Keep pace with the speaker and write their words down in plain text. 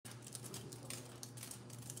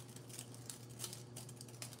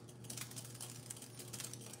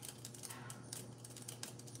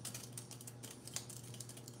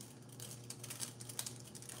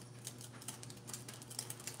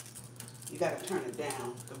gotta turn it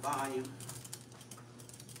down, the volume.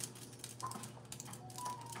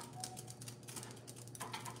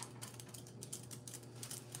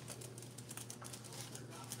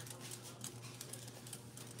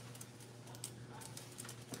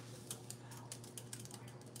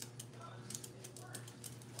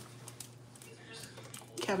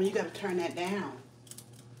 Kevin, you gotta turn that down.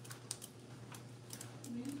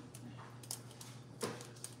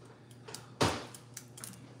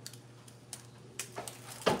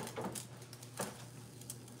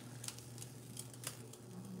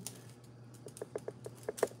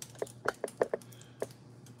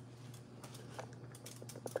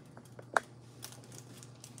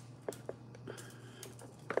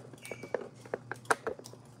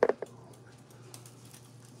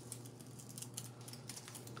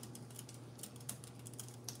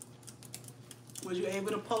 Was you able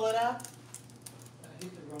to pull it up? I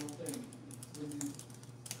hit the wrong thing. When you hit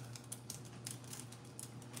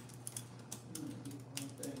the wrong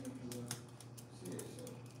thing, if you see it,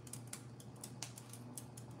 so.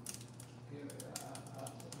 Yeah,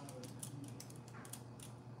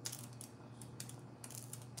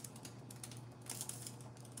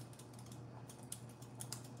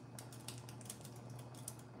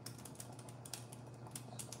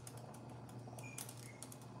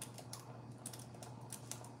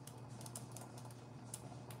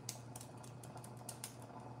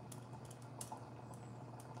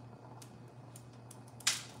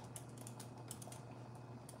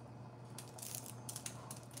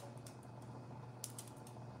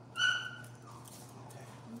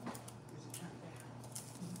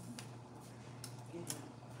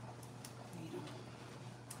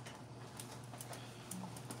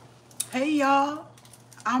 Hey y'all,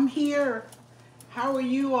 I'm here. How are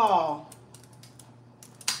you all?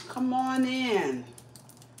 Come on in.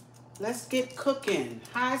 Let's get cooking.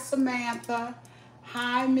 Hi Samantha.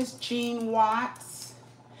 Hi Miss Jean Watts.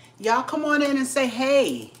 Y'all come on in and say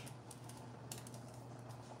hey.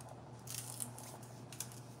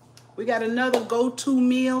 We got another go-to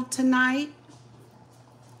meal tonight.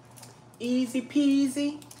 Easy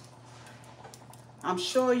peasy. I'm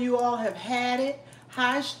sure you all have had it.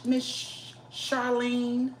 Hi, Miss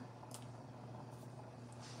Charlene.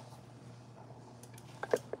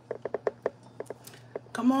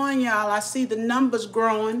 Come on, y'all. I see the numbers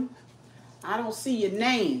growing. I don't see your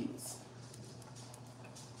names.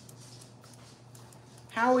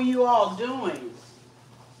 How are you all doing?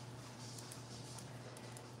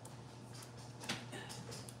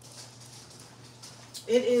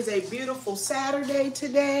 It is a beautiful Saturday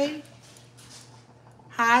today.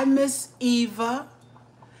 Hi, Miss Eva.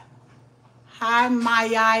 Hi,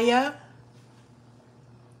 Mayaya.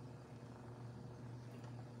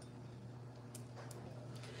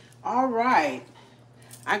 All right.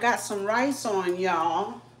 I got some rice on,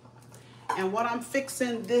 y'all. And what I'm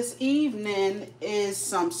fixing this evening is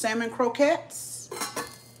some salmon croquettes.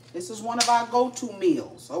 This is one of our go-to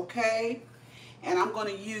meals, okay? And I'm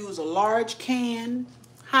going to use a large can.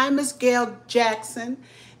 Hi, Miss Gail Jackson.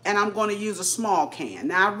 And I'm going to use a small can.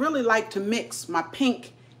 Now, I really like to mix my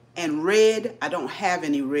pink and red. I don't have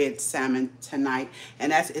any red salmon tonight,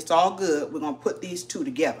 and it's all good. We're gonna put these two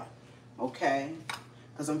together, okay?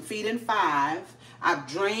 Because I'm feeding 5. I've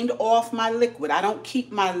drained off my liquid. I don't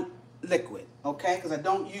keep my liquid, okay? Because I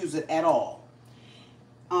don't use it at all.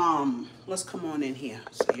 Let's come on in here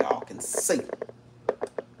so y'all can see.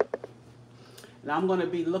 And I'm gonna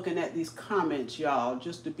be looking at these comments, y'all,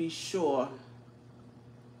 just to be sure.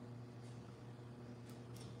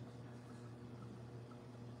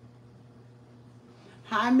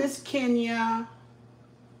 Hi, Miss Kenya.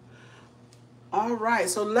 All right,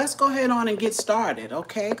 so let's go ahead on and get started,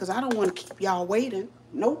 okay? Because I don't want to keep y'all waiting.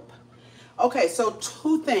 Nope. Okay, so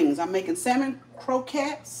 2 things. I'm making salmon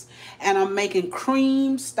croquettes, and I'm making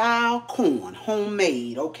cream-style corn,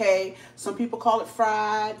 homemade, okay? Some people call it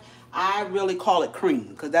fried. I really call it cream,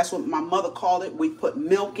 because that's what my mother called it. We put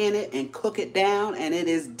milk in it and cook it down, and it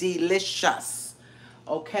is delicious,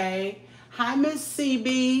 okay? Hi, Miss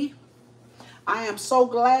CB. I am so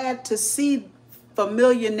glad to see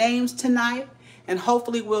familiar names tonight, and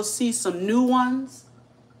hopefully we'll see some new ones.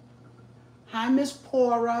 Hi, Miss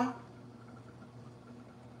Pora.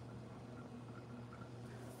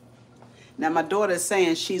 Now, my daughter is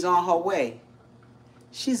saying she's on her way.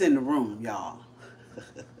 She's in the room, y'all.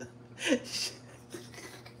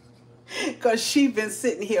 Because she's been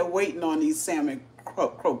sitting here waiting on these salmon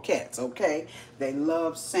croquettes, okay? They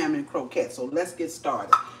love salmon croquettes, so let's get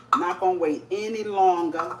started. Not gonna wait any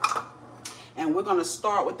longer, and we're gonna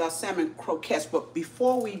start with our salmon croquettes. But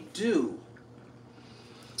before we do,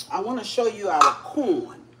 I want to show you our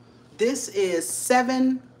corn. this is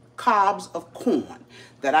 7 cobs of corn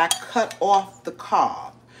that I cut off the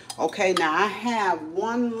cob. Okay, now I have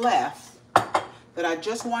one left that I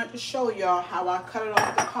just wanted to show y'all how I cut it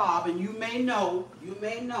off the cob. And you may know,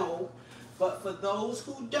 but for those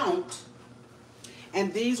who don't,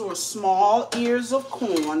 and these were small ears of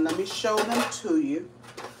corn. Let me show them to you.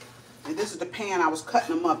 And this is the pan I was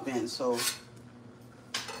cutting them up in. So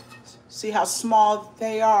see how small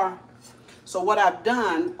they are? So what I've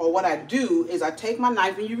done, or what I do, is I take my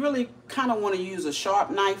knife, and you really kind of want to use a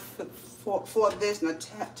sharp knife for this. And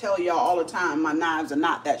I tell y'all all the time, my knives are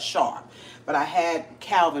not that sharp. But I had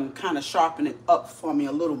Calvin kind of sharpen it up for me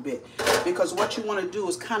a little bit. Because what you want to do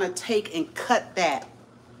is kind of take and cut that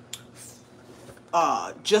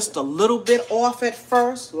just a little bit off at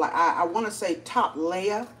first. Like I want to say top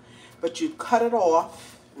layer. But you cut it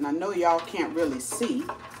off. And I know y'all can't really see.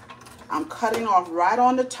 I'm cutting off right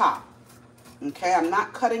on the top. Okay, I'm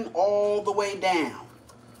not cutting all the way down.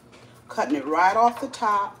 Cutting it right off the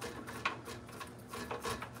top.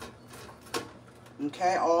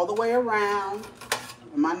 Okay, all the way around.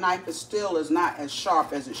 My knife is not as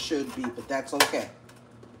sharp as it should be, but that's okay.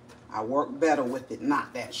 I work better with it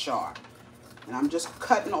not that sharp. And I'm just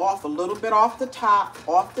cutting off a little bit off the top,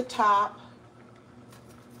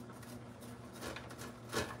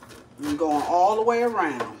 and going all the way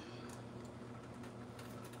around.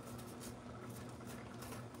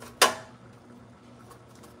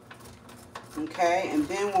 Okay, and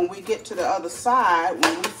then when we get to the other side,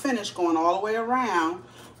 when we finish going all the way around,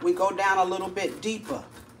 we go down a little bit deeper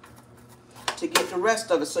to get the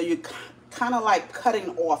rest of it. So you're kind of like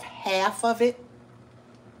cutting off half of it,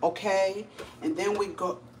 okay? And then we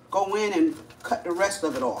go in and cut the rest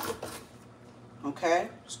of it off, okay?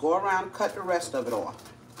 Just go around and cut the rest of it off.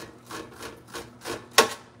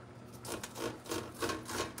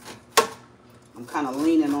 I'm kind of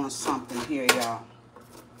leaning on something here, y'all.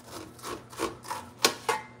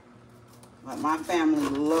 But my family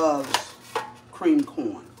loves cream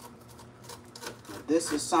corn.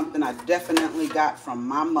 This is something I definitely got from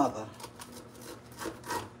my mother.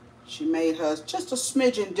 She made hers just a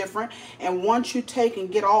smidgen different. And once you take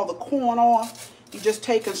and get all the corn off, you just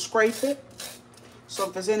take and scrape it. So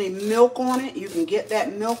if there's any milk on it, you can get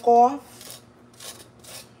that milk off.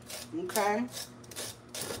 Okay.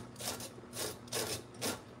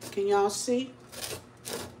 Can y'all see?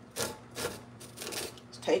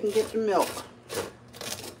 Take and get the milk.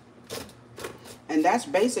 And that's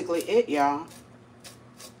basically it, y'all.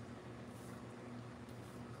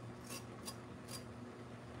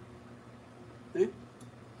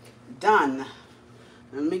 Done.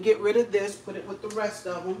 Let me get rid of this, put it with the rest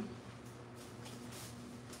of them.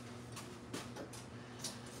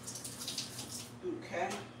 Okay.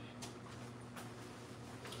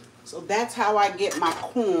 So that's how I get my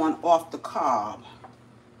corn off the cob.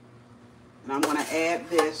 And I'm going to add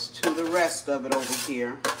this to the rest of it over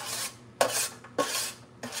here.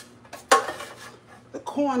 The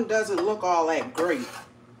corn doesn't look all that great.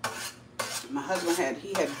 My husband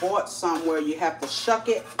had bought some where you have to shuck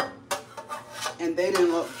it, and they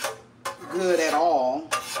didn't look good at all.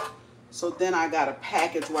 So then I got a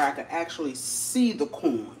package where I could actually see the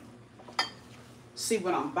corn. See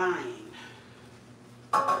what I'm buying.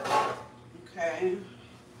 Okay.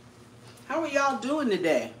 How are y'all doing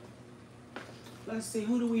today? Let's see,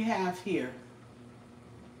 who do we have here?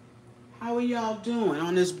 How are y'all doing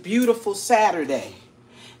on this beautiful Saturday?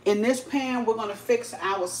 In this pan, we're going to fix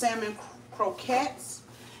our salmon croquettes.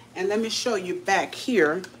 And let me show you back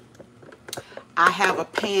here. I have a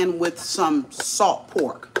pan with some salt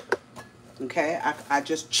pork. Okay, I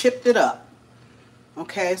just chipped it up.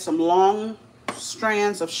 Okay, some long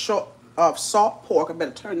strands of salt pork. I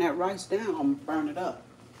better turn that rice down. I'm going to burn it up.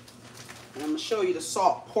 And I'm going to show you the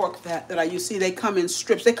salt pork that I use. See, they come in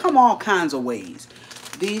strips. They come all kinds of ways.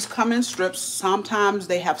 These come in strips. Sometimes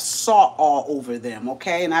they have salt all over them,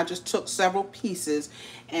 okay? And I just took several pieces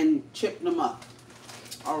and chipped them up.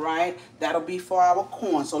 All right? That'll be for our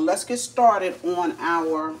corn. So let's get started on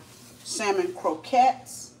our salmon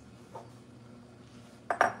croquettes.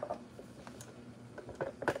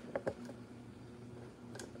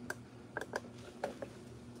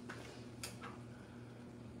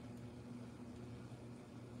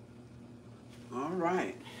 All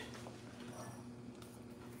right.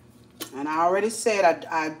 And I already said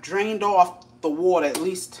I drained off the water, at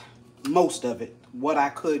least most of it, what I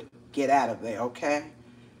could get out of there, okay?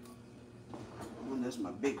 And there's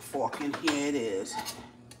my big fork, and here it is.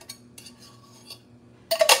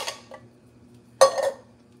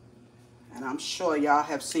 And I'm sure y'all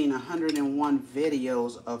have seen 101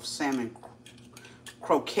 videos of salmon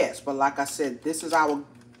croquettes, but like I said, this is our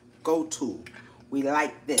go-to. We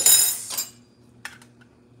like this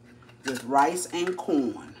with rice and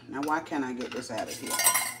corn. Now, why can't I get this out of here?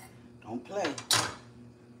 Don't play.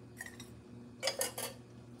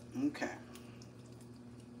 Okay.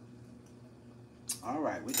 All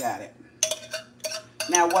right, we got it.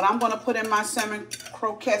 Now, what I'm going to put in my salmon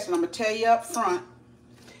croquettes, and I'm going to tell you up front,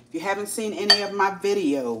 if you haven't seen any of my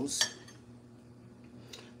videos,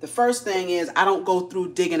 the first thing is I don't go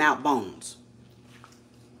through digging out bones.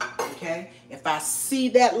 Okay? If I see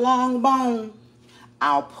that long bone,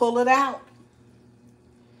 I'll pull it out.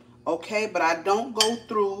 Okay? But I don't go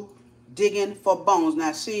through digging for bones.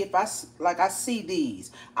 Now, see, if I see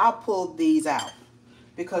these, I'll pull these out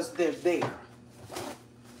because they're there.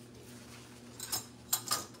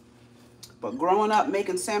 But growing up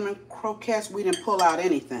making salmon croquettes, we didn't pull out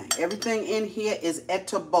anything. Everything in here is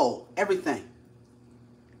edible. Everything.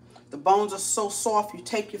 The bones are so soft, you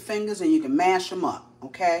take your fingers and you can mash them up,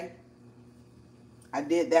 okay? I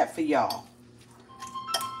did that for y'all.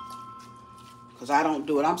 Because I don't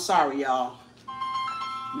do it. I'm sorry, y'all.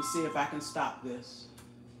 Let me see if I can stop this.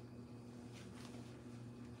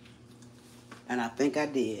 And I think I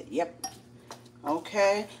did. Yep.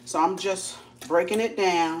 Okay. So I'm just breaking it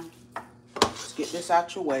down. Let's get this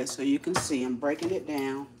out your way so you can see. I'm breaking it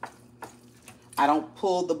down. I don't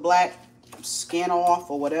pull the black skin off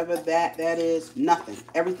or whatever that is. Nothing.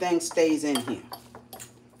 Everything stays in here.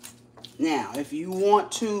 Now, if you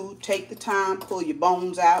want to take the time, pull your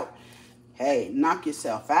bones out, hey, knock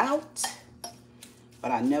yourself out.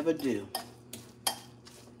 But I never do.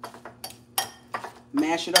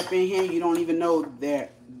 Mash it up in here. You don't even know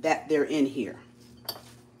that they're in here.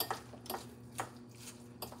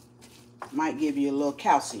 Might give you a little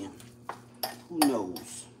calcium. Who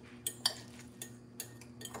knows?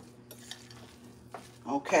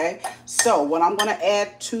 Okay. So what I'm going to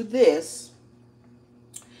add to this,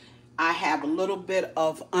 I have a little bit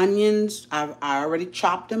of onions. I already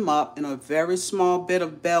chopped them up, and a very small bit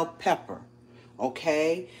of bell pepper.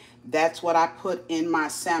 Okay, that's what I put in my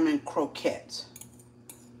salmon croquettes.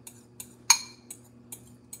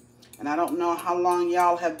 And I don't know how long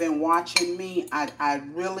y'all have been watching me. I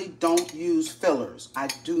really don't use fillers. I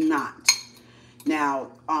do not. Now,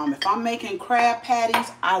 if I'm making crab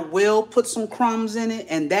patties, I will put some crumbs in it,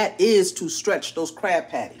 and that is to stretch those crab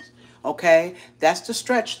patties. Okay, that's to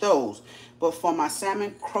stretch those. But for my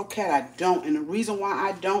salmon croquette, I don't. And the reason why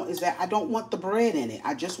I don't is that I don't want the bread in it.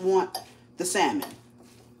 I just want the salmon.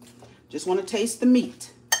 Just want to taste the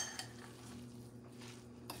meat.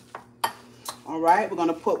 All right, we're going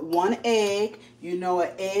to put 1 egg. You know an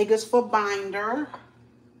egg is for binder.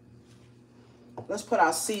 Let's put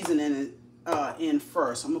our seasoning in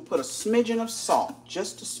first. I'm going to put a smidgen of salt,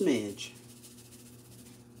 just a smidge.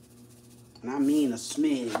 And I mean a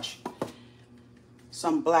smidge.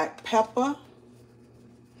 Some black pepper.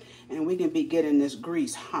 And we can be getting this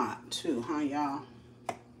grease hot too, huh, y'all?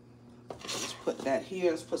 Let's put that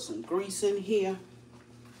here. Let's put some grease in here.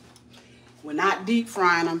 We're not deep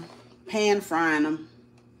frying them, pan frying them.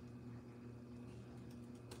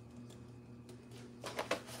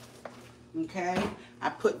 Okay, I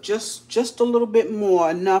put just a little bit more,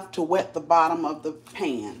 enough to wet the bottom of the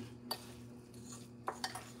pan.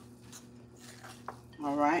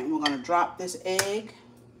 All right, and we're going to drop this egg.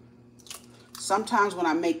 Sometimes when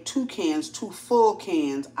I make 2 cans, 2 full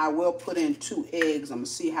cans, I will put in 2 eggs. I'm going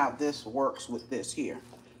to see how this works with this here.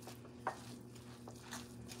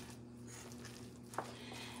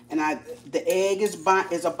 And the egg is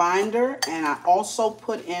a binder, and I also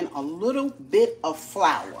put in a little bit of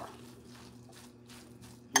flour.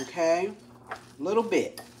 Okay, a little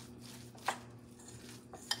bit.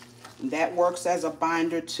 And that works as a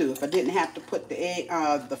binder too. If I didn't have to put the egg,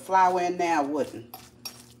 the flour in there, I wouldn't.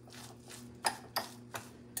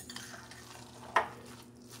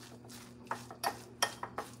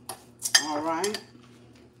 All right.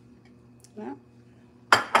 Yeah.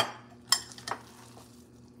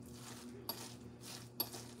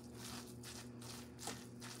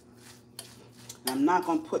 I'm not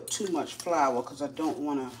going to put too much flour because I don't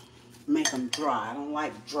want to make them dry. I don't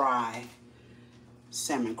like dry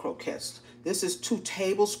salmon croquettes. This is 2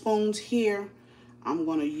 tablespoons here. I'm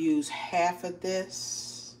going to use half of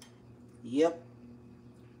this. Yep.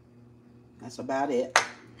 That's about it.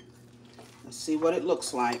 Let's see what it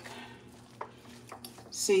looks like.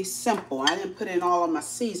 See, simple. I didn't put in all of my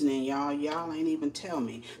seasoning, y'all. Y'all ain't even tell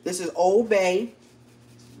me. This is Old Bay.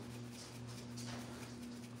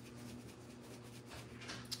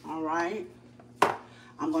 All right.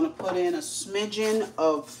 I'm going to put in a smidgen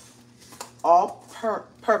of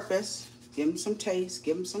all-purpose. Give them some taste.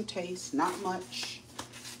 Give them some taste. Not much.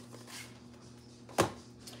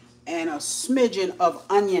 and a smidgen of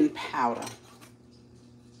onion powder.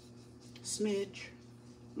 Smidge.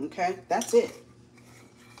 Okay, that's it.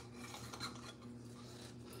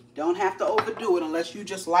 Don't have to overdo it unless you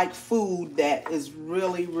just like food that is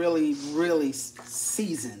really, really, really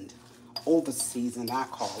seasoned. Over-seasoned, I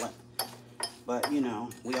call it. But, you know,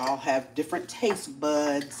 we all have different taste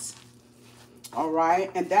buds. All right,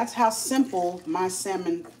 and that's how simple my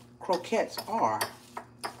salmon croquettes are.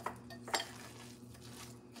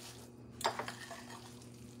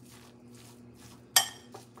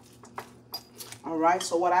 All right,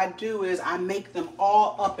 so what I do is I make them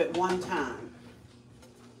all up at one time.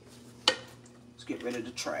 Let's get rid of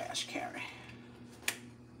the trash, Carrie.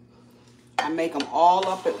 I make them all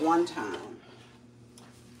up at one time.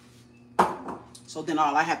 So then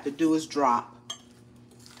all I have to do is drop.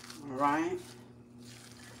 All right.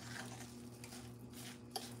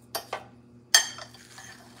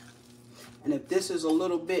 And if this is a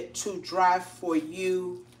little bit too dry for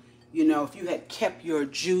you, you know, if you had kept your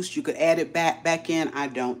juice, you could add it back in. I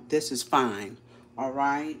don't. This is fine. All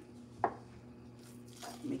right.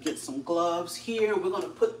 Let me get some gloves here. We're going to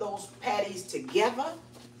put those patties together.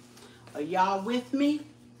 Are y'all with me?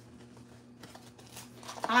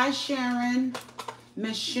 Hi, Sharon.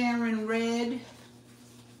 Miss Sharon Red.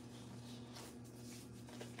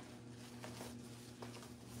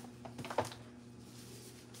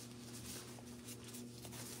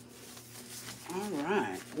 All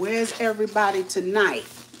right. Where's everybody tonight?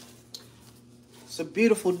 It's a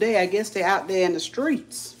beautiful day. I guess they're out there in the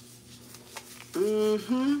streets.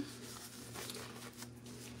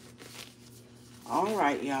 All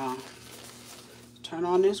right, y'all. Turn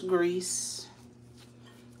on this grease.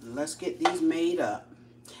 Let's get these made up.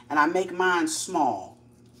 And I make mine small.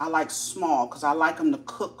 I like small because I like them to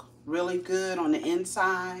cook really good on the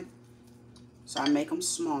inside. So I make them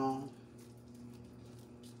small.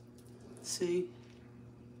 See?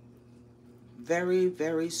 Very,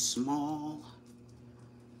 very small.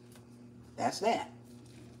 That's that.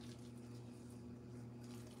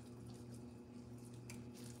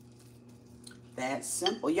 That's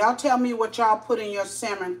simple. Y'all tell me what y'all put in your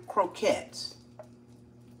salmon croquettes.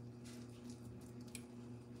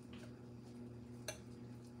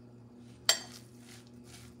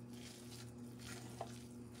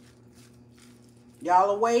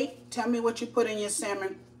 Y'all awake? Tell me what you put in your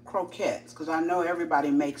salmon croquettes, because I know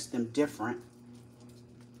everybody makes them different.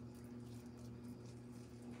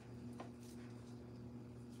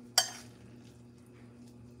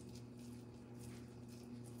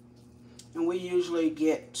 And we usually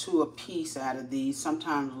get 2 a piece out of these,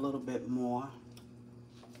 sometimes a little bit more.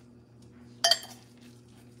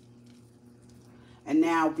 And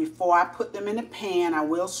now before I put them in the pan, I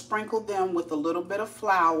will sprinkle them with a little bit of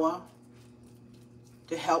flour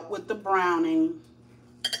to help with the browning.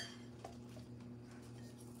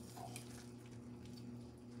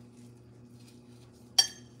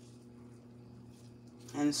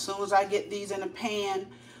 And as soon as I get these in the pan,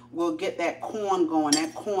 we'll get that corn going.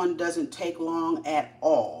 That corn doesn't take long at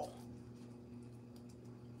all.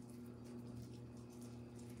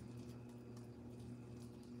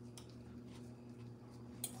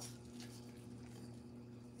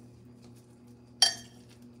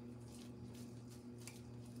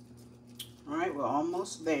 All right, we're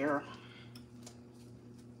almost there.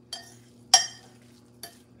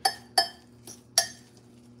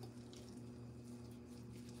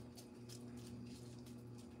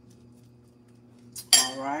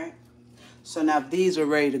 All right, so now these are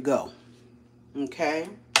ready to go. Okay,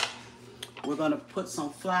 we're gonna put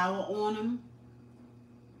some flour on them.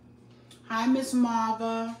 Hi, Miss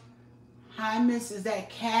Marva. Hi, Miss, is that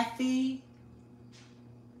Kathy?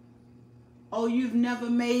 Oh, you've never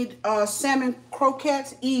made salmon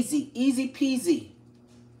croquettes? Easy, easy peasy.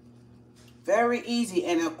 Very easy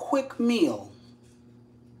and a quick meal.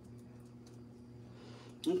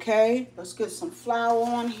 Okay, let's get some flour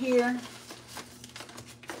on here.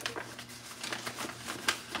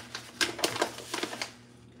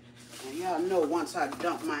 And y'all know once I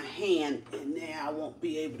dump my hand in there, I won't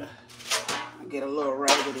be able to get a little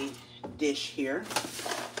raggedy dish here.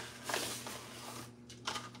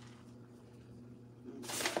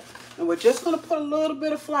 And we're just going to put a little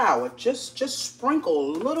bit of flour. Just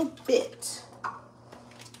sprinkle a little bit.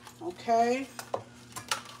 Okay?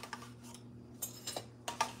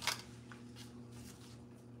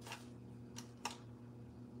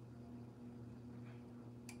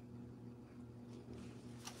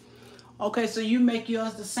 Okay, so you make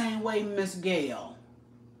yours the same way, Miss Gail.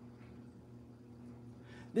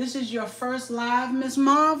 This is your first live, Miss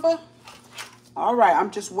Marva? All right,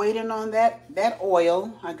 I'm just waiting on that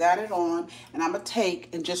oil. I got it on, and I'm gonna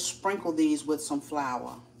take and just sprinkle these with some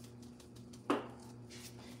flour,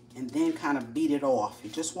 and then kind of beat it off. You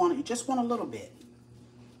just want a little bit,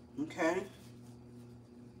 okay?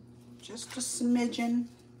 Just a smidgen.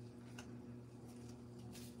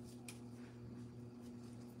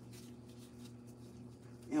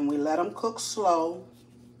 And we let them cook slow.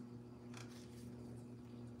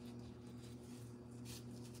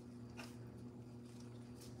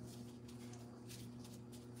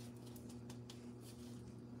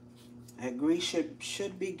 That grease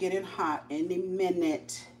should be getting hot any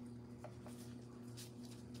minute.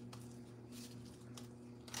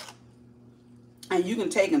 And you can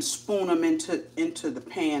take and spoon them into the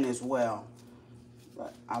pan as well.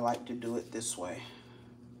 But I like to do it this way.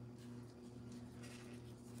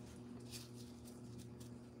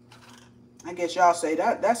 I guess y'all say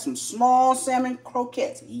that's some small salmon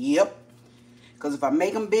croquettes. Yep. Because if I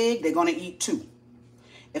make them big, they're going to eat 2.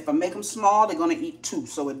 If I make them small, they're going to eat 2.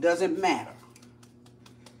 So it doesn't matter.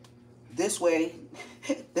 This way,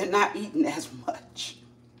 they're not eating as much.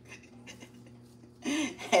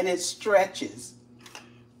 And it stretches.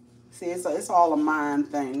 See, it's all a mind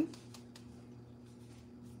thing.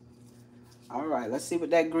 All right, let's see what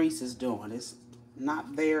that grease is doing. It's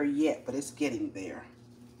not there yet, but it's getting there.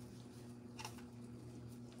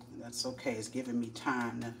 That's okay. It's giving me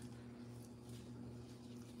time to...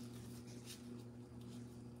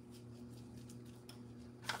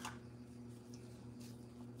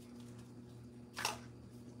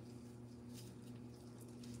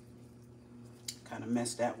 Kind of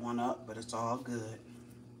messed that one up, but it's all good.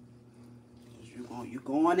 You're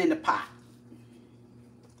going in the pot.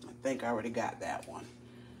 I think I already got that one.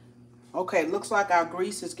 Okay, looks like our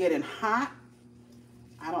grease is getting hot.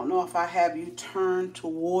 I don't know if I have you turn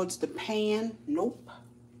towards the pan. Nope.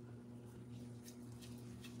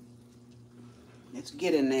 It's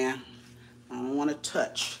getting there. I don't want to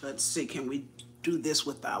touch. Let's see, can we do this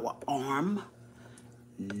with our arm?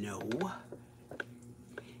 No.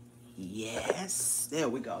 Yes. There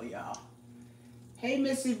we go, y'all. Hey,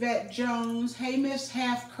 Miss Yvette Jones. Hey, Miss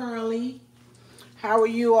Half Curly. How are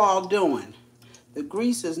you all doing? The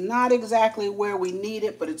grease is not exactly where we need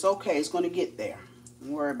it, but it's okay. It's going to get there.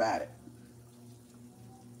 Don't worry about it.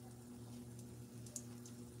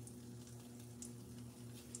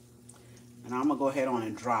 And I'm going to go ahead on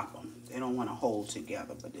and drop them. They don't want to hold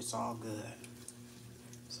together, but it's all good.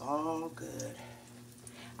 It's all good.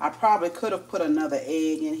 I probably could have put another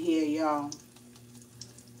egg in here, y'all.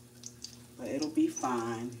 But it'll be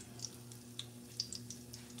fine.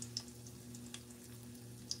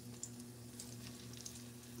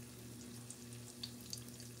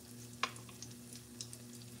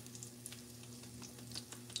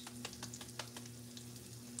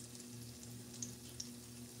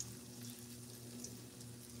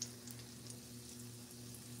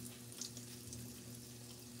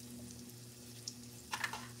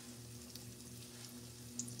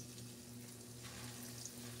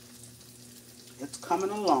 It's coming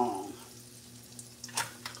along.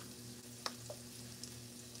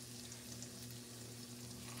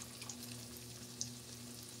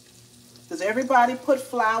 Does everybody put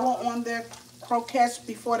flour on their croquettes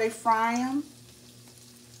before they fry them?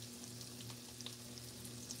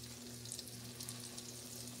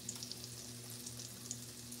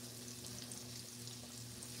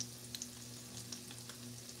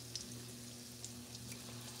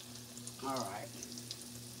 All right.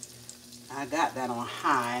 I got that on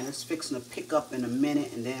high, and it's fixing to pick up in a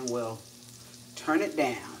minute, and then we'll turn it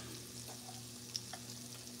down.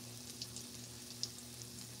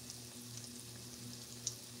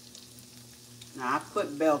 Now, I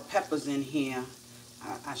put bell peppers in here.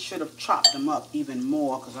 I should have chopped them up even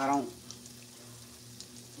more because I don't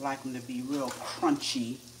like them to be real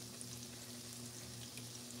crunchy.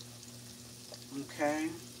 Okay,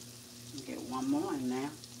 get one more in there.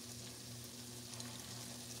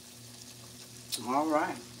 All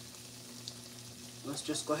right. Let's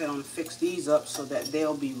just go ahead and fix these up so that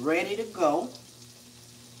they'll be ready to go.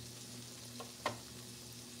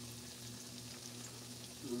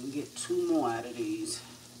 We'll get 2 more out of these.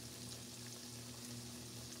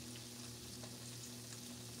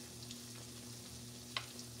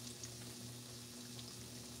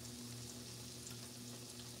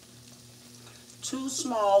 Two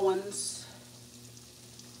small ones.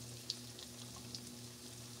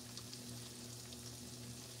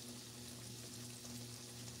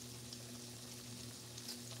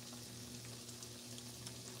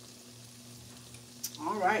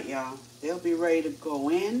 All right, y'all. They'll be ready to go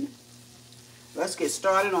in. Let's get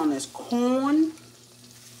started on this corn.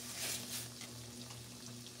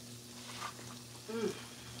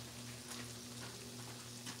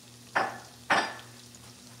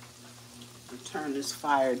 turn this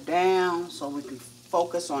fire down so we can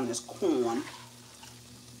focus on this corn.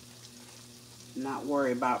 Not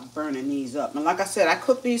worry about burning these up. And like I said, I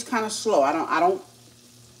cook these kind of slow. I don't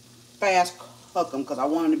fast cook them because I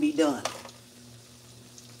want them to be done.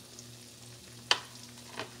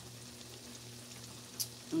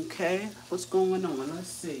 Okay, what's going on? Let's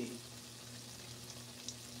see.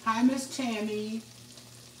 Hi, Miss Tammy.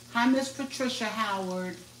 Hi, Miss Patricia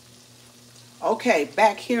Howard. Okay,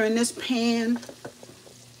 back here in this pan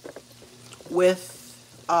with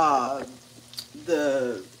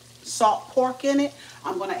the salt pork in it,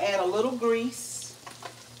 I'm going to add a little grease.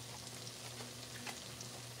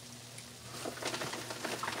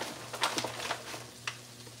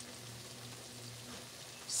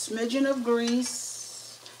 Smidgen of grease.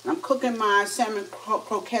 And I'm cooking my salmon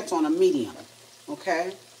croquettes on a medium,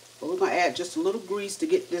 okay? But we're going to add just a little grease to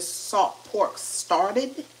get this salt pork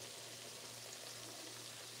started.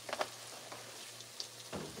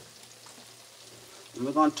 And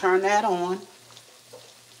we're going to turn that on.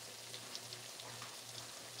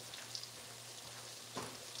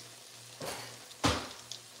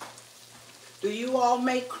 Do you all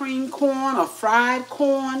make cream corn or fried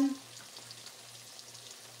corn?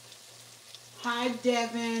 Hi,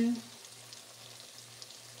 Devin.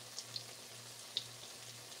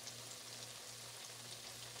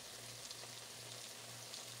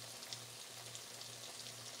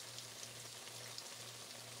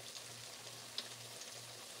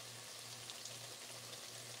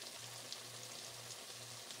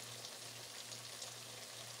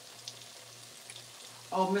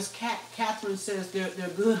 Oh, Miss Catherine says they're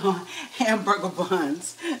good on hamburger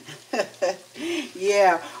buns.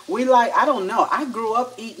 Yeah, we like, I don't know. I grew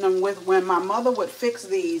up eating them with, when my mother would fix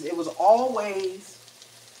these, it was always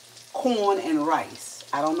corn and rice.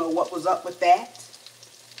 I don't know what was up with that,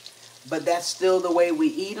 but that's still the way we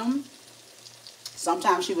eat them.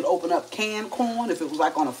 Sometimes she would open up canned corn if it was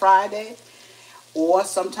like on a Friday, or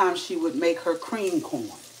sometimes she would make her cream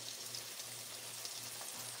corn.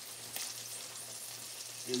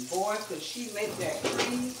 And boy, could she make that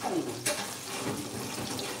cream corn.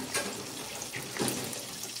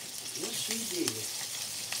 Yes, she did.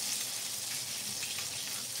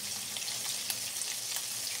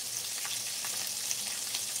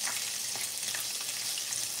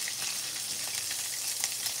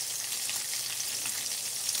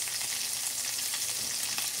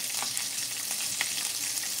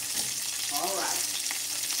 All right.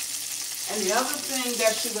 And the other thing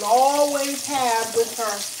that she would always have with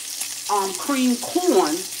her cream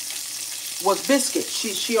corn was biscuits.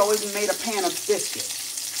 She always made a pan of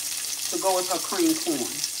biscuits to go with her cream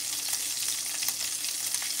corn.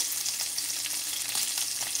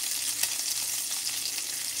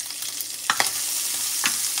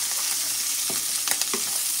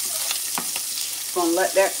 Gonna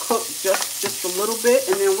let that cook just a little bit,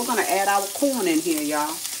 and then we're gonna add our corn in here,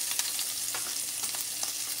 y'all.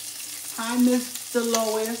 Hi, Miss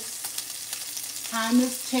Delois. Hi,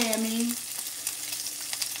 Miss Tammy.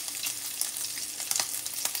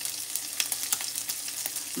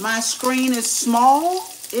 My screen is small,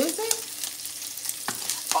 is it?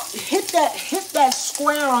 Hit that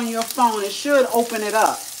square on your phone. It should open it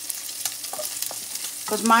up.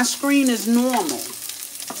 Because my screen is normal.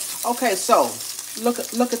 Okay, so look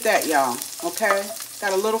at that, y'all. Okay?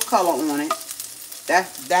 Got a little color on it.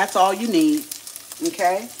 That's all you need.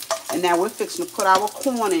 Okay? And now we're fixing to put our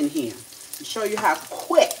corn in here and show you how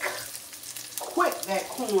quick that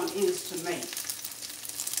corn is to make.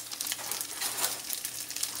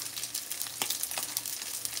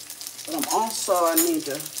 But I need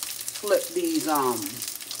to flip these,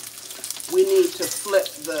 we need to flip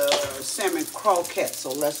the salmon croquettes,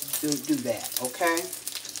 so let's do that, okay?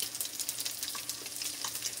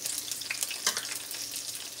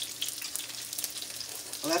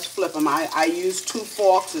 Let's flip them. I use 2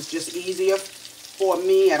 forks. It's just easier for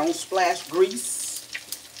me. I don't splash grease.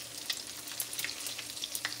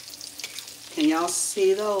 Can y'all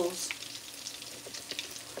see those?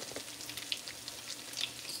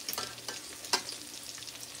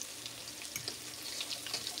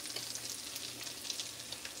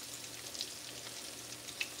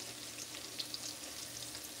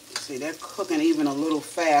 See, they're cooking even a little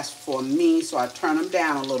fast for me, so I turn them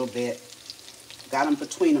down a little bit. Got them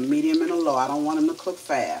between a medium and a low. I don't want them to cook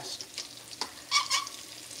fast.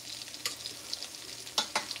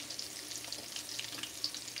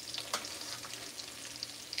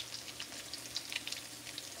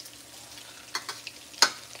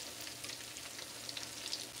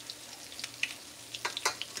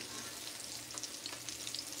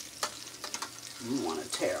 You want to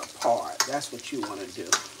tear apart. That's what you want to do.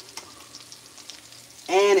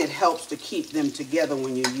 And it helps to keep them together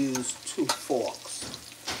when you use 2 forks.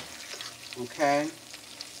 Okay?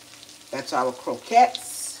 That's our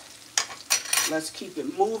croquettes. Let's keep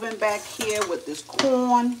it moving back here with this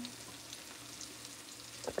corn.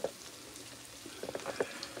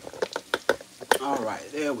 All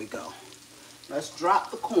right, there we go. Let's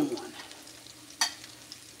drop the corn.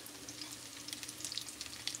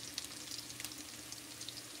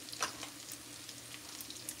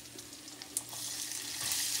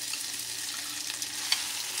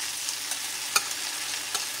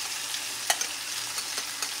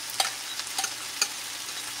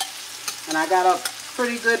 And I got a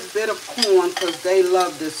pretty good bit of corn because they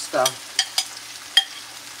love this stuff.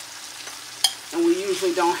 And we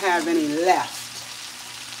usually don't have any left.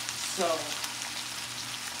 So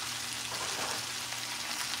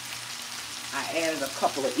I added a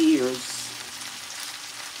couple of ears.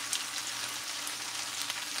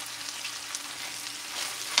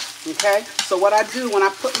 Okay, so what I do when I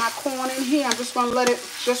put my corn in here, I'm just going to let it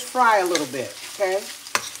just fry a little bit, okay?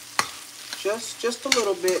 Just a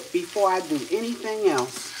little bit before I do anything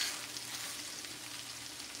else.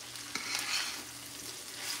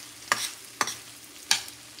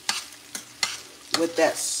 With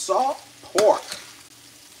that salt pork.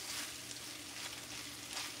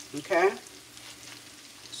 Okay?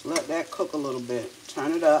 Just let that cook a little bit.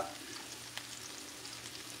 Turn it up.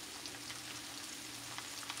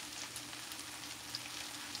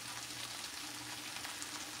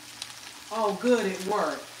 Oh, good, it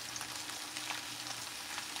worked.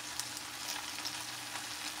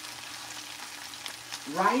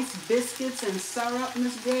 Rice biscuits and syrup,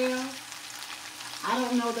 Miss Gail? I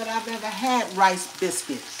don't know that I've ever had rice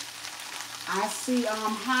biscuits. I see,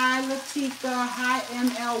 hi Latika, hi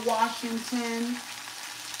ML Washington.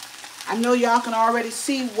 I know y'all can already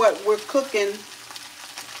see what we're cooking.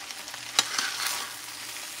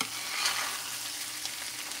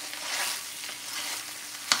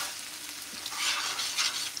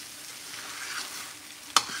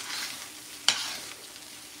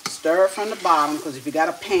 Stir it from the bottom, because if you got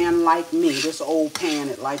a pan like me, this old pan,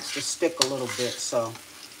 it likes to stick a little bit, so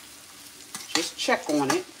just check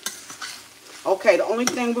on it. Okay, the only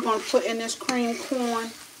thing we're going to put in this cream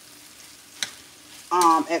corn,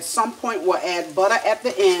 at some point we'll add butter at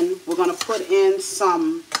the end. We're going to put in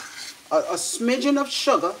a smidgen of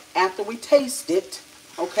sugar after we taste it,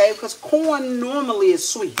 okay, because corn normally is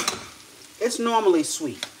sweet. It's normally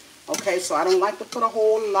sweet, okay, so I don't like to put a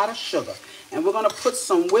whole lot of sugar. And we're going to put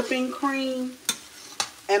some whipping cream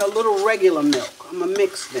and a little regular milk. I'm going to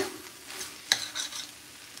mix them.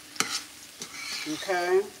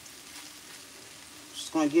 Okay.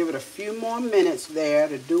 Just going to give it a few more minutes there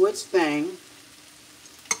to do its thing.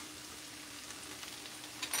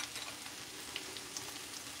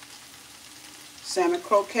 Salmon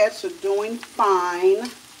croquettes are doing fine.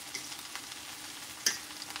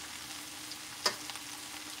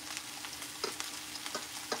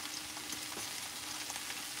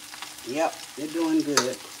 Yep, they're doing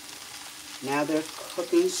good. Now they're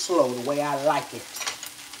cooking slow, the way I like it.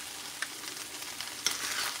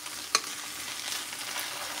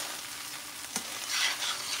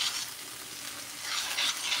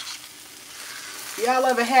 Y'all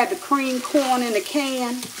ever had the cream corn in the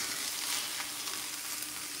can?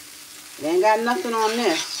 They ain't got nothing on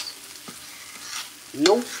this.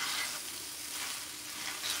 Nope.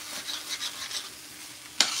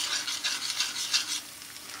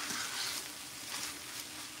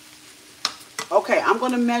 Okay, I'm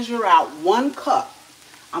going to measure out 1 cup.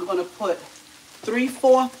 I'm going to put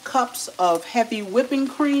 3/4 cups of heavy whipping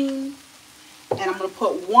cream, and I'm going to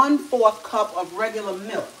put 1/4 cup of regular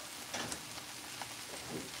milk.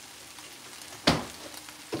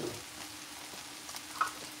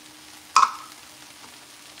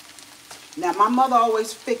 Now, my mother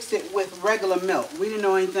always fixed it with regular milk. We didn't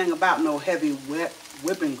know anything about no heavy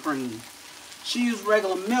whipping cream. She used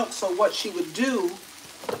regular milk, so what she would do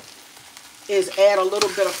is add a little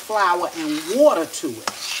bit of flour and water to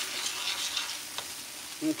it,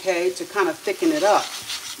 okay, to kind of thicken it up.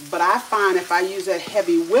 But I find if I use that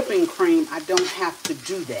heavy whipping cream, I don't have to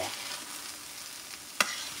do that.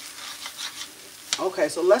 Okay,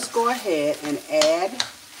 so let's go ahead and add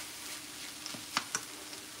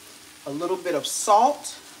a little bit of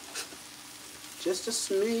salt, just a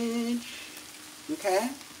smidge, okay,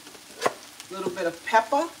 a little bit of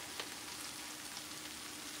pepper,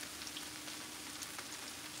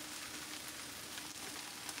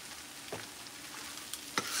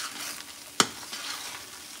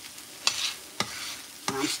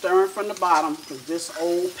 I'm stirring from the bottom because this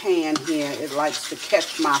old pan here, it likes to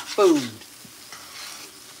catch my food.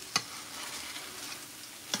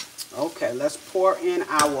 Okay, let's pour in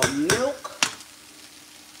our milk.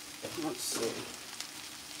 Let's see.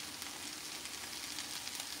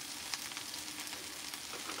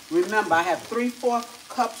 Remember, I have 3/4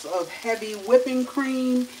 cups of heavy whipping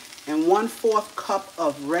cream and 1/4 cup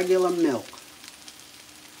of regular milk.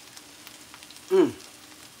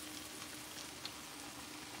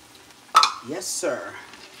 Yes, sir.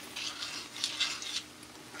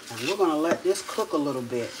 And we're going to let this cook a little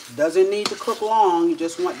bit. Doesn't need to cook long. You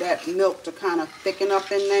just want that milk to kind of thicken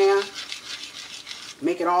up in there.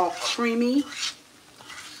 Make it all creamy.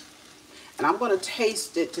 And I'm going to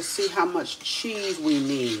taste it to see how much cheese we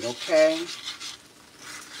need, okay?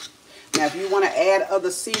 Now, if you want to add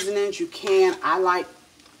other seasonings, you can. I like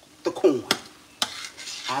the corn.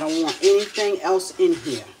 I don't want anything else in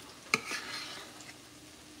here.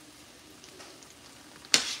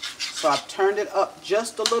 So I've turned it up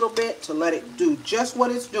just a little bit to let it do just what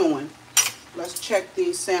it's doing. Let's check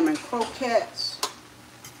these salmon croquettes.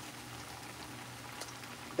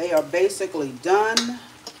 They are basically done.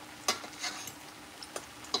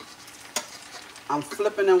 I'm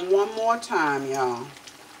flipping them one more time, y'all.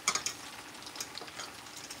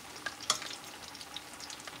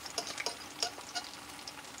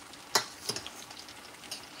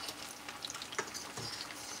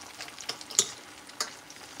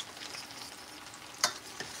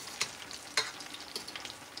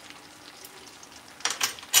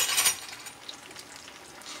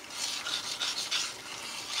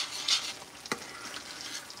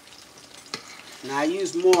 Now, I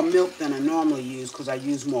use more milk than I normally use because I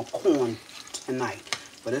use more corn tonight.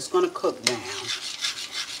 But it's going to cook down.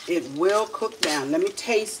 It will cook down. Let me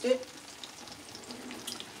taste it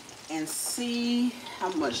and see how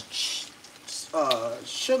much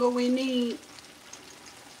sugar we need.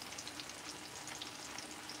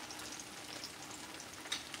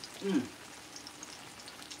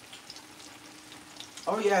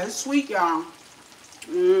 Oh, yeah, it's sweet, y'all.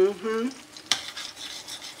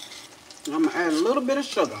 I'm going to add a little bit of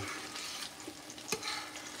sugar.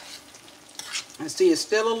 And see, it's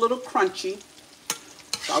still a little crunchy.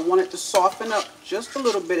 So I want it to soften up just a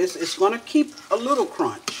little bit. It's going to keep a little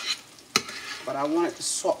crunch. But I want it to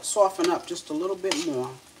soften up just a little bit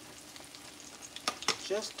more.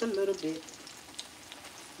 Just a little bit.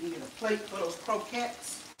 You get a plate for those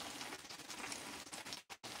croquettes.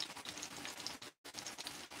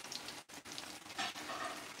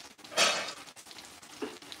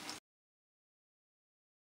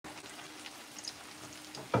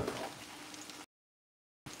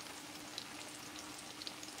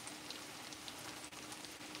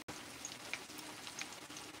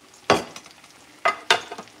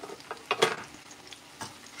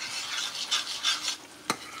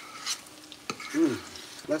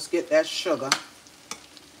 Let's get that sugar. Let's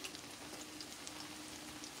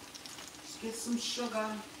get some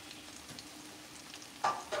sugar.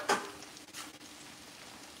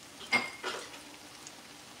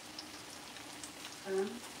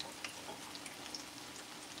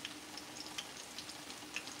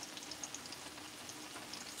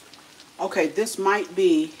 Okay, this might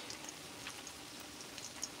be,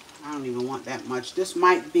 I don't even want that much. This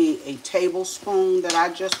might be a tablespoon that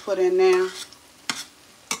I just put in there.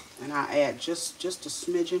 And I add just a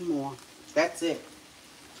smidgen more. That's it.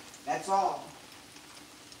 That's all.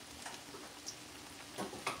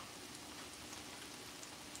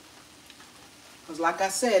 Because like I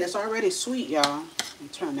said, it's already sweet, y'all. Let me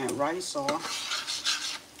turn that rice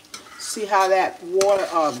off. See how that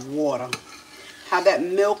how that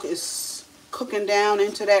milk is cooking down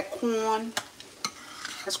into that corn.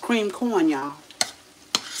 That's creamed corn, y'all.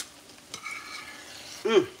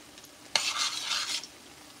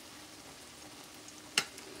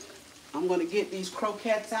 I'm going to get these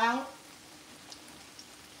croquettes out.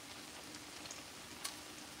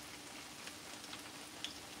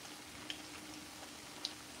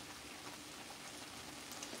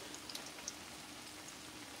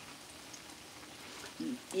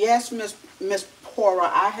 Yes, Miss Pora,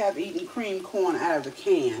 I have eaten cream corn out of the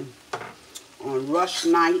can on rush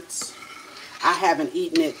nights. I haven't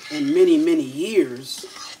eaten it in many, many years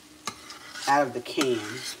out of the can,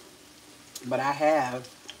 but I have.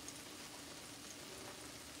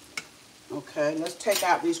 Okay, let's take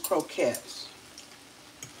out these croquettes.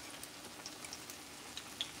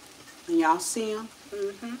 Can y'all see them?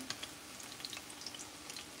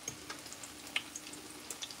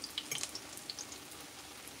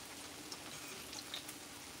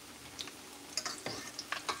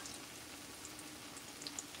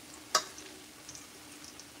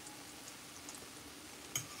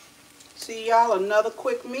 See y'all, another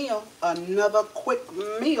quick meal. Another quick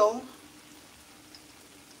meal.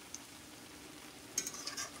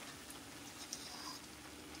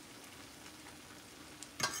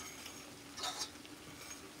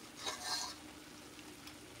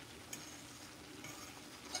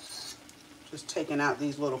 Just taking out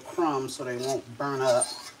these little crumbs so they won't burn up.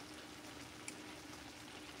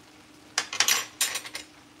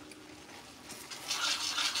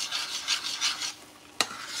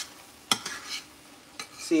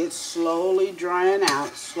 See, it's slowly drying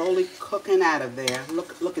out, slowly cooking out of there.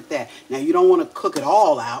 Look at that. Now, you don't want to cook it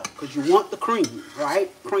all out because you want the cream, right?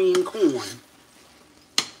 Cream corn.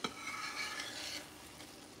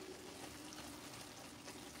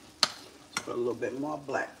 Put a little bit more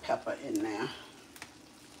black pepper in there.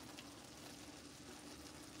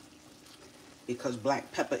 Because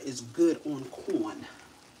black pepper is good on corn.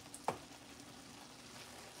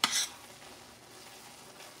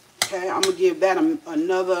 Okay, I'm going to give that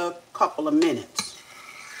another couple of minutes.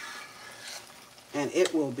 And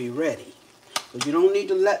it will be ready. Because you don't need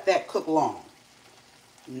to let that cook long.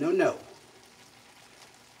 No.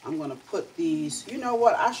 I'm going to put these, you know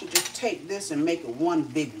what, I should just take this and make it one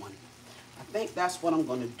big one. I think that's what I'm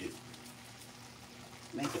going to do.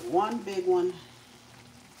 Make it one big one.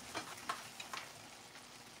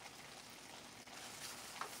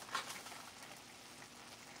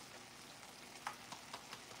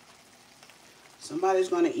 Somebody's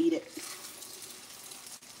going to eat it.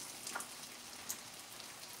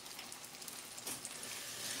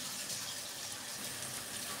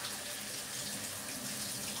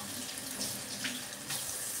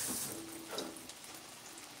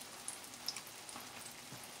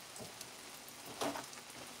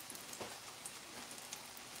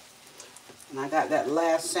 And I got that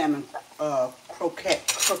last salmon croquette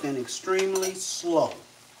cooking extremely slow.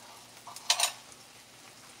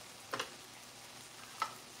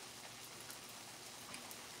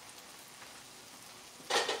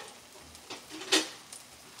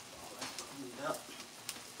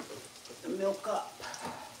 Put the milk up.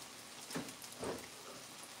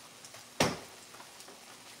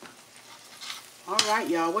 All right,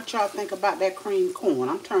 y'all. What y'all think about that cream corn?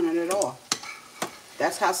 I'm turning it off.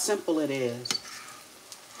 That's how simple it is.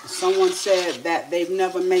 Someone said that they've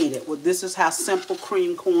never made it. Well, this is how simple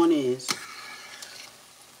cream corn is.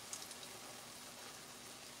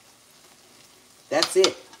 That's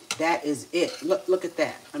it. That is it. Look at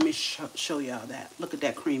that. Let me show y'all that. Look at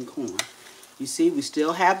that cream corn. You see, we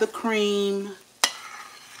still have the cream.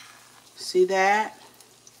 See that?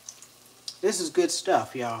 This is good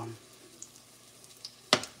stuff, y'all.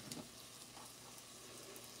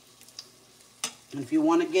 And if you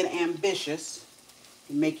want to get ambitious,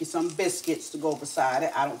 you make you some biscuits to go beside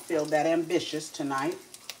it. I don't feel that ambitious tonight.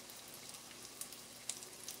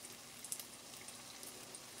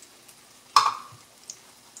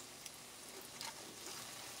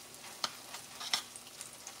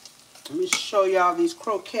 Let me show y'all these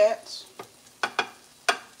croquettes.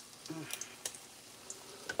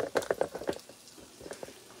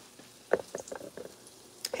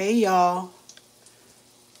 Hey, y'all.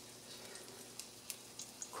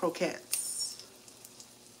 Croquettes.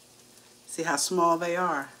 See how small they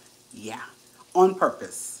are? Yeah, on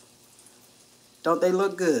purpose. Don't they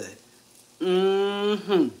look good?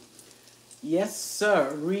 Mm-hmm. Yes,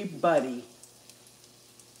 sir, buddy.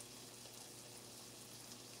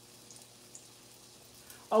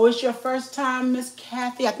 Oh, it's your first time, Miss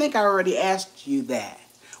Kathy? I think I already asked you that.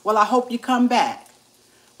 Well, I hope you come back.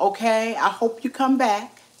 Okay, I hope you come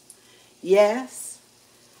back. Yes.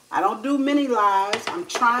 I don't do many lives. I'm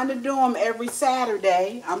trying to do them every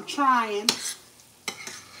Saturday. I'm trying.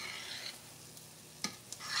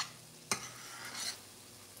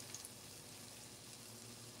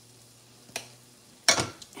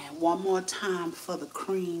 And one more time for the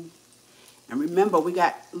cream. And remember, we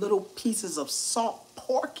got little pieces of salt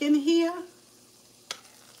pork in here.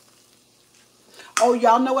 Oh,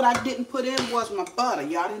 y'all know what I didn't put in was my butter.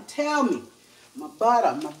 Y'all didn't tell me. My butter.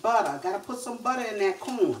 I got to put some butter in that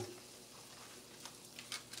corn.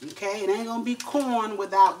 Okay, it ain't going to be corn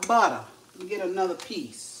without butter. Let me get another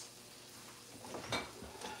piece.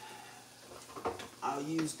 I'll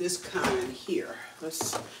use this kind here.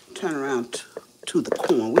 Let's turn around to the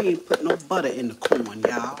corn. We ain't put no butter in the corn,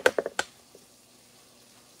 y'all.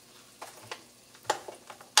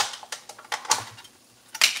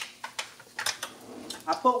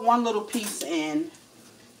 I put one little piece in,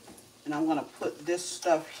 and I'm going to put this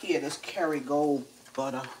stuff here, this Kerrygold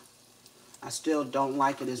butter. I still don't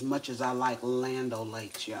like it as much as I like Land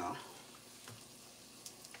O'Lakes, y'all.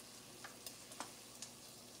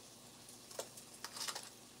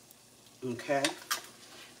 Okay.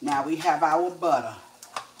 Now we have our butter.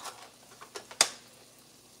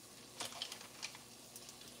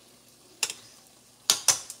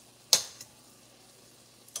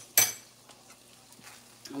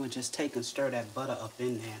 I'm going to just take and stir that butter up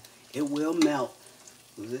in there. It will melt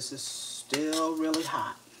This is still really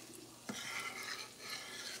hot.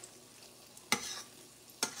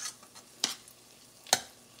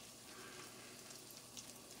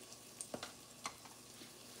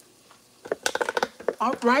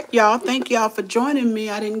 All right, y'all. Thank y'all for joining me.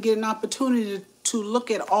 I didn't get an opportunity to look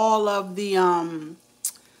at all of the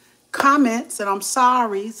comments, and I'm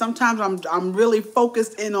sorry. Sometimes I'm really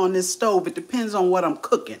focused in on this stove. It depends on what I'm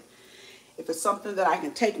cooking. If it's something that I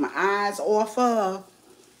can take my eyes off of,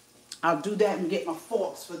 I'll do that and get my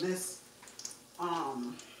forks for this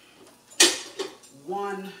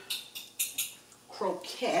one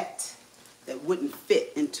croquette that wouldn't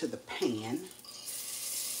fit into the pan.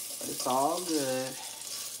 But it's all good.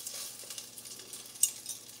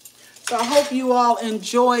 So I hope you all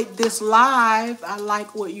enjoyed this live. I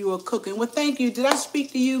like what you were cooking. Well, thank you. Did I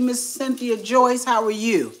speak to you, Miss Cynthia Joyce? How are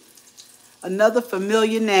you? Another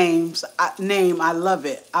familiar name. I love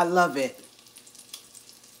it. I love it.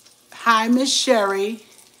 Hi, Miss Sherry.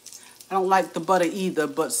 I don't like the butter either,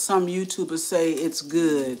 but some YouTubers say it's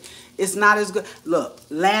good. It's not as good. Look,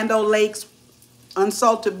 Land O'Lakes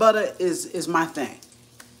unsalted butter is my thing.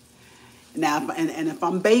 Now, and if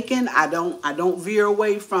I'm baking, I don't veer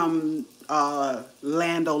away from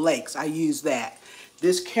Land O'Lakes. I use that.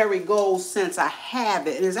 This Kerrygold, since I have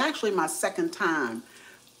it, it is actually my second time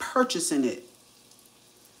purchasing it.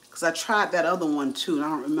 Because I tried that other one too, and I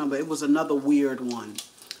don't remember. It was another weird one.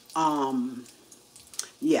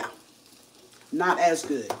 Yeah. Not as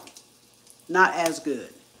good. Not as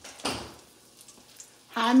good.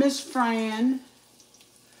 Hi, Miss Fran.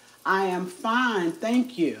 I am fine,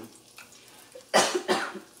 thank you.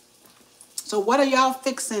 So what are y'all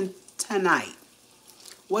fixing tonight?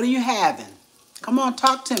 What are you having? Come on,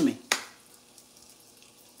 talk to me.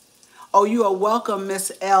 Oh, you are welcome,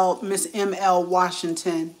 Miss M.L.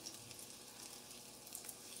 Washington.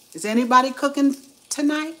 Is anybody cooking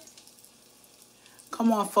tonight?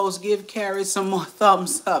 Come on, folks, give Carrie some more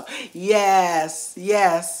thumbs up. Yes,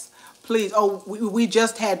 yes, please. Oh, we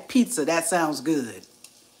just had pizza. That sounds good.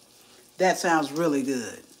 That sounds really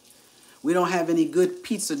good. We don't have any good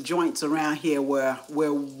pizza joints around here where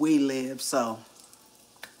we live, so.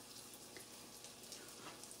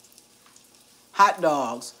 Hot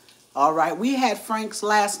dogs. All right, we had Frank's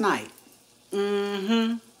last night.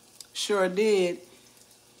 Mm-hmm. Sure did.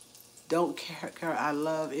 Don't care. I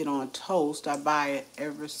love it on toast. I buy it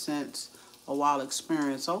ever since a while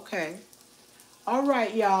experience. Okay. All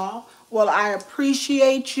right, y'all. Well, I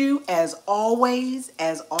appreciate you as always.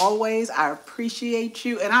 As always, I appreciate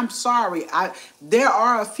you. And I'm sorry. There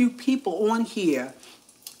are a few people on here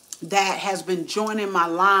that has been joining my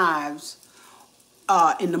lives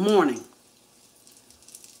in the morning.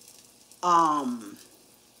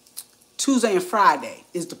 Tuesday and Friday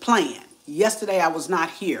is the plan. Yesterday I was not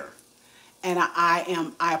here. And I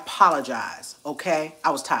apologize, okay? I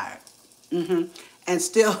was tired. And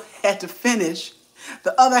still had to finish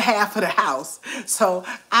the other half of the house. So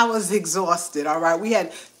I was exhausted, all right? We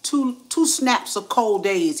had two snaps of cold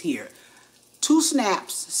days here. 2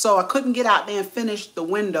 snaps, so I couldn't get out there and finish the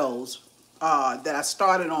windows that I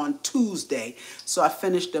started on Tuesday. So I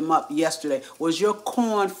finished them up yesterday. Was your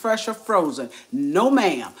corn fresh or frozen? No,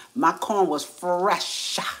 ma'am. My corn was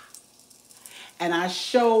fresh. And I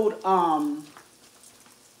showed,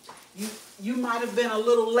 you might have been a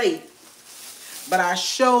little late, but I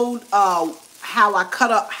showed how I cut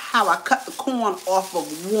the corn off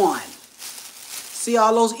of one. See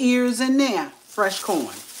all those ears in there? Fresh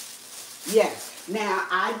corn. Yes. Now,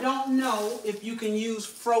 I don't know if you can use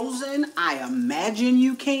frozen. I imagine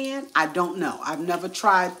you can. I don't know. I've never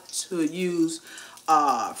tried to use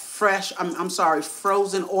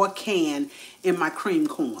frozen or canned in my cream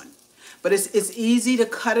corn. But it's easy to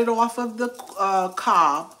cut it off of the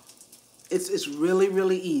cob. It's really,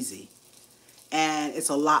 really easy. And it's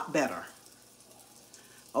a lot better.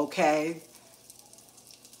 Okay?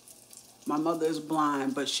 My mother is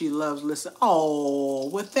blind, but she loves listening. Oh,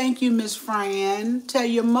 well, thank you, Miss Fran. Tell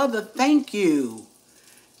your mother thank you.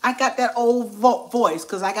 I got that old voice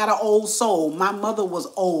because I got an old soul. My mother was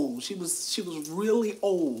old. She was really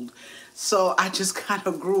old. So I just kind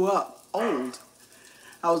of grew up old.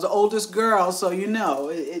 I was the oldest girl, so you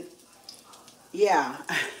know, yeah.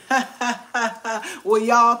 Well,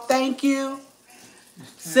 y'all, thank you.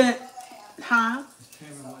 Huh?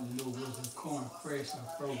 Corn fresh or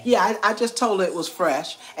frozen? Yeah, I just told her it was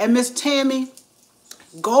fresh. And Miss Tammy,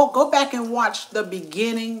 go back and watch the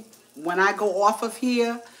beginning when I go off of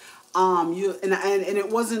here. And it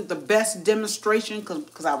wasn't the best demonstration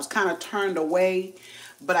because I was kind of turned away.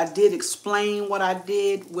 But I did explain what I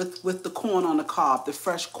did with the corn on the cob, the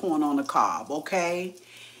fresh corn on the cob, okay?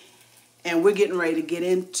 And we're getting ready to get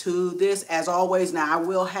into this. As always, now I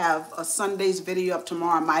will have a Sunday's video up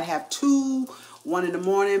tomorrow. I might have two, one in the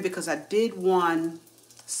morning, because I did one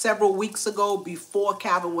several weeks ago before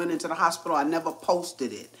Calvin went into the hospital. I never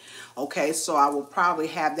posted it. Okay, so I will probably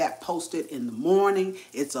have that posted in the morning.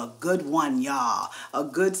 It's a good one, y'all. A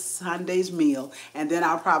good Sunday's meal. And then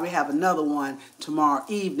I'll probably have another one tomorrow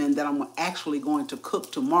evening that I'm actually going to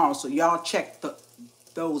cook tomorrow. So y'all check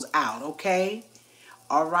those out, okay?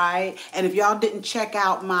 All right. And if y'all didn't check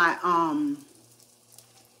out my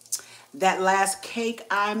that last cake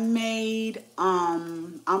I made,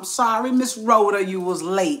 I'm sorry, Miss Rhoda, you was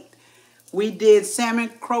late. We did salmon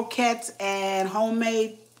croquettes and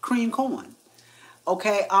homemade cream corn.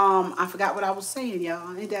 Okay, I forgot what I was saying,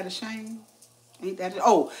 y'all. Ain't that a shame? Ain't that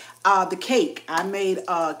the cake. I made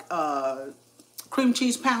a cream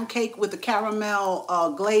cheese pound cake with the caramel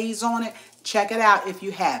glaze on it. Check it out if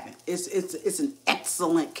you haven't. It's an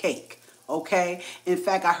excellent cake. Okay. In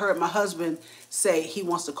fact, I heard my husband say he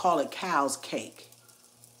wants to call it cow's cake.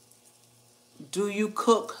 Do you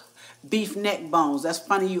cook beef neck bones? That's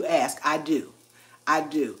funny you ask. I do. I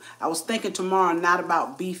do. I was thinking tomorrow not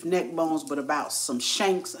about beef neck bones, but about some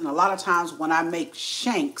shanks. And a lot of times when I make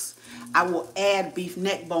shanks, I will add beef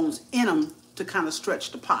neck bones in them to kind of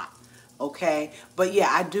stretch the pot. Okay. But yeah,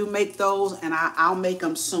 I do make those, and I'll make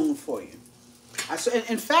them soon for you.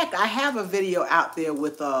 In fact, I have a video out there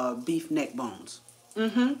with beef neck bones.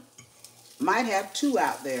 Might have two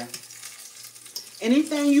out there.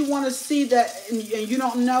 Anything you want to see that and you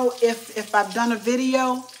don't know if I've done a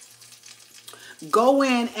video, go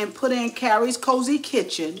in and put in Carrie's Cozy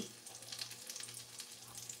Kitchen.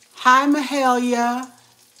 Hi, Mahalia.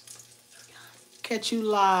 Catch you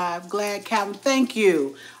live. Glad Calvin. Thank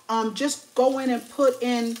you. Just go in and put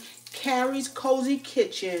in Carrie's Cozy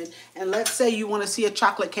Kitchen, and let's say you want to see a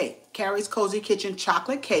chocolate cake. Carrie's Cozy Kitchen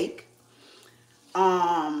chocolate cake.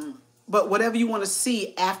 But whatever you want to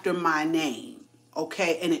see after my name,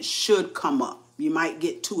 okay, and it should come up. You might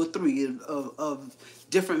get 2 or 3 of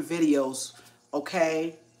different videos,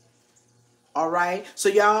 okay? All right. So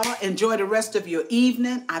y'all enjoy the rest of your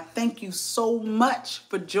evening. I thank you so much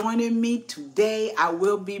for joining me today. I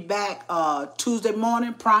will be back Tuesday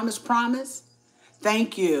morning. Promise.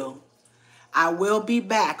 Thank you. I will be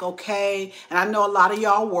back, okay? And I know a lot of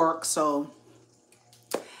y'all work, so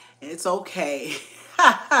it's okay.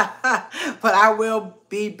 But I will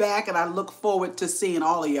be back, and I look forward to seeing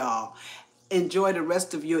all of y'all. Enjoy the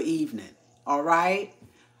rest of your evening, all right?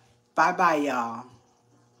 Bye-bye, y'all.